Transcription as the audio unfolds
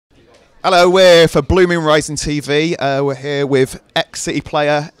Hello, we're for Blue Moon Rising TV. We're here with ex-City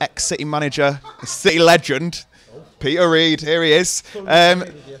player, ex-City manager, City legend, Peter Reid. Here he is.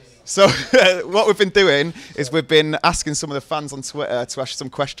 So what we've been doing is we've been asking some of the fans on Twitter to ask some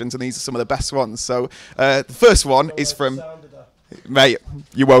questions, and these are some of the best ones. So the first one is from... Mate,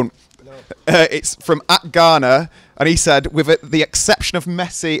 you won't. No. It's from @Garner, and he said, with the exception of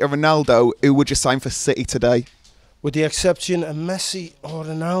Messi and Ronaldo, who would you sign for City today? With the exception of Messi or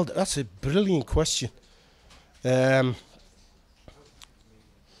Ronaldo? That's a brilliant question. What's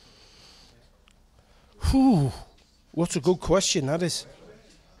a good question, that is.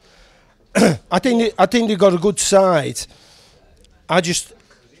 I think they got a good side. I'd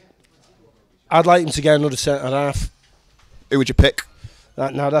like them to get another centre half. Who would you pick?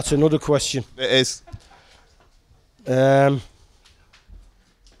 Now that's another question. It is.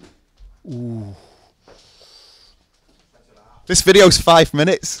 This video's 5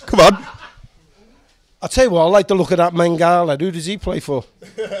 minutes. Come on. I'll tell you what, I like the look of that Mangala. Who does he play for?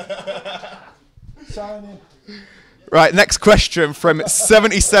 Sign in. Right, next question from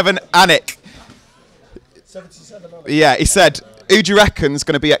 77 Anik. 77 Anik. Yeah, he said, who do you reckon's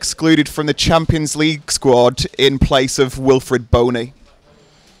going to be excluded from the Champions League squad in place of Wilfred Boney?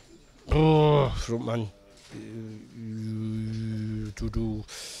 Oh, front man.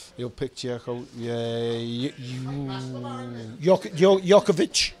 He'll pick Jericho.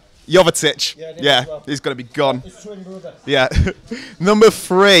 Jokovic. Jovetic. Yeah, well. He's going to be gone. His twin brother. Yeah. Number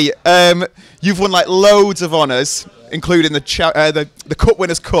 3. You've won like loads of honours, including the Cup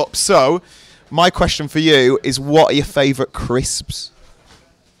Winners' Cup. So, my question for you is, what are your favourite crisps?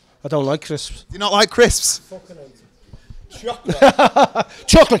 I don't like crisps. Do you not like crisps? Fucking chocolate.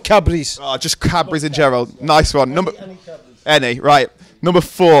 Chocolate Cadbury's. Oh, just Cadbury's in general. Nice one. Any Right. Number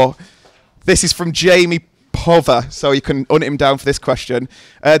 4. This is from Jamie Pover, so you can hunt him down for this question.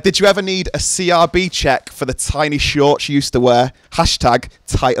 Did you ever need a CRB check for the tiny shorts you used to wear? Hashtag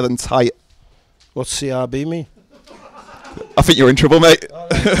tighter than tight. What's CRB mean? I think you're in trouble, mate.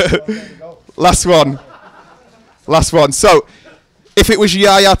 Last one. So, if it was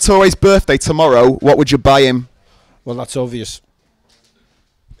Yaya Touré's birthday tomorrow, what would you buy him? Well, that's obvious.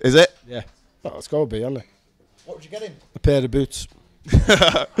 Is it? Yeah. Well, it's got to be, isn't it? What would you get him? A pair of boots.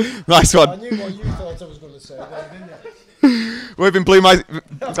 Nice one. I knew what you thought I was going to say, didn't you? We've been Blue Moon.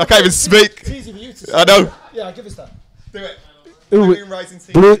 I can't even speak. It's easy for you to say. I know. Yeah, give us that. Do it. Blue Moon Rising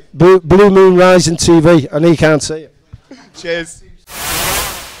TV. Blue Moon Rising TV, and he can't say it. Cheers.